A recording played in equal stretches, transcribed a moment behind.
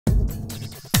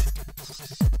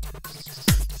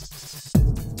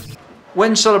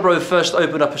When Celebro first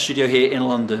opened up a studio here in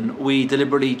London, we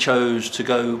deliberately chose to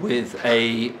go with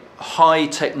a high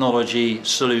technology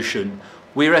solution.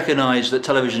 We recognise that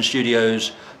television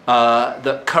studios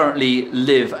that currently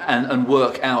live and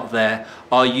work out there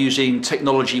are using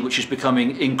technology which is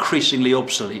becoming increasingly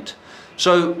obsolete.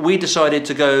 So we decided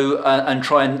to go and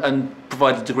try and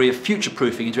provide a degree of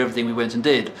future-proofing into everything we went and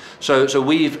did. So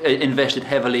we've invested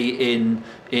heavily in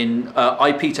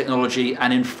IP technology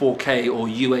and in 4K or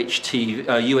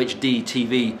UHD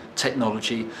TV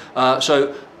technology.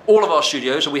 So all of our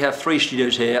studios, and we have 3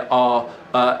 studios here, are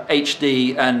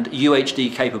HD and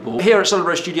UHD capable. Here at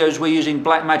Celebro Studios we're using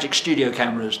Blackmagic studio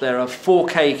cameras. They're a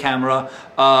 4K camera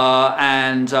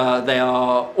and they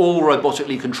are all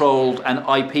robotically controlled and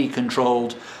IP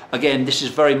controlled. Again, this is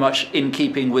very much in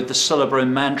keeping with the Celebro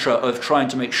mantra of trying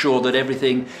to make sure that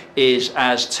everything is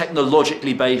as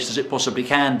technologically based as it possibly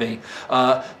can be.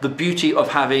 The beauty of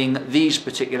having these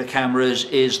particular cameras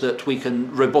is that we can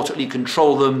robotically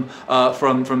control them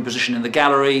from position in the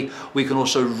gallery. We can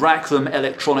also rack them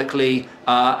electronically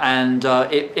and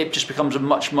it just becomes a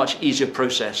much easier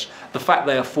process. The fact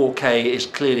they are 4K is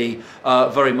clearly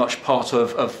very much part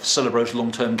of Celebro's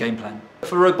long-term game plan.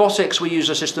 For robotics we use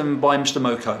a system by Mr.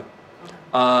 Moko,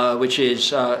 which is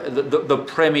the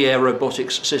premier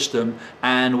robotics system,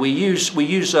 and we use the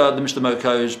Mr.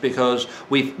 Mokos because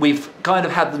we've kind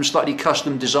of had them slightly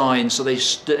custom designed, so they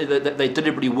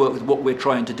deliberately work with what we're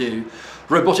trying to do.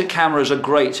 Robotic cameras are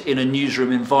great in a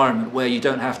newsroom environment where you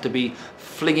don't have to be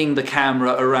flinging the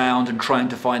camera around and trying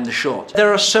to find the shot.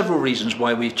 There are several reasons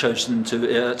why we've chosen to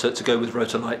go with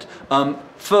Rotolight.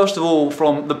 First of all,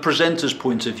 from the presenter's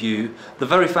point of view, the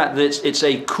very fact that it's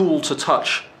a cool to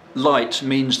touch light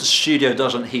means the studio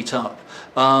doesn't heat up.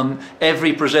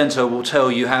 Every presenter will tell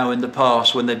you how in the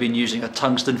past, when they've been using a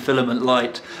tungsten filament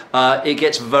light, it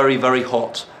gets very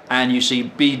hot and you see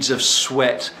beads of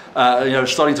sweat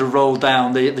starting to roll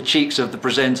down the cheeks of the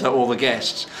presenter or the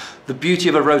guests. The beauty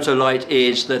of a Rotolight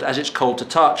is that as it's cold to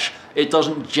touch, it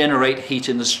doesn't generate heat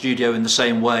in the studio in the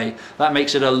same way. That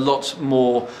makes it a lot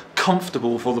more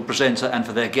comfortable for the presenter and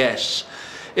for their guests.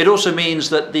 It also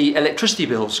means that the electricity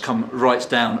bills come right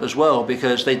down as well,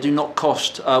 because they do not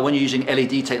cost, when you're using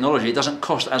LED technology, it doesn't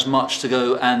cost as much to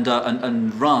go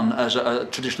and run as a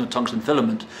traditional tungsten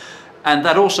filament. And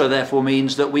that also therefore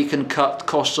means that we can cut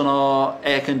costs on our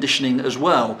air conditioning as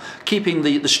well. Keeping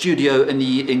the studio and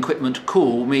the equipment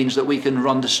cool means that we can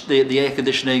run the air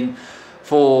conditioning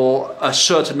for a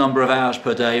certain number of hours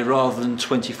per day rather than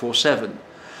 24/7.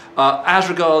 As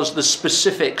regards the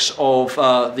specifics of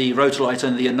the Rotolight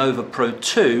and the Anova Pro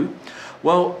 2,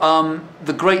 well,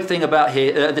 the great thing about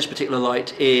this particular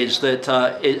light is that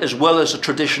as well as a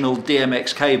traditional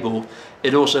DMX cable,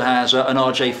 it also has an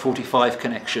RJ45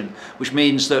 connection, which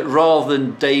means that rather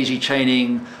than daisy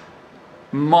chaining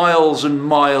miles and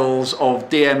miles of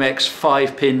DMX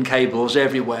 5-pin cables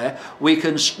everywhere, we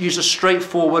can use a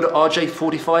straightforward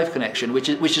RJ45 connection, which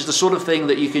is the sort of thing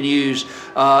that you can use.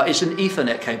 It's an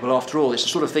Ethernet cable after all. It's the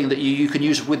sort of thing that you can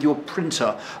use with your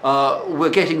printer.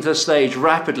 We're getting to the stage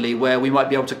rapidly where we might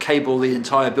be able to cable the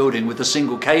entire building with a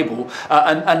single cable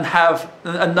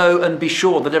and know and be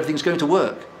sure that everything's going to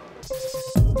work.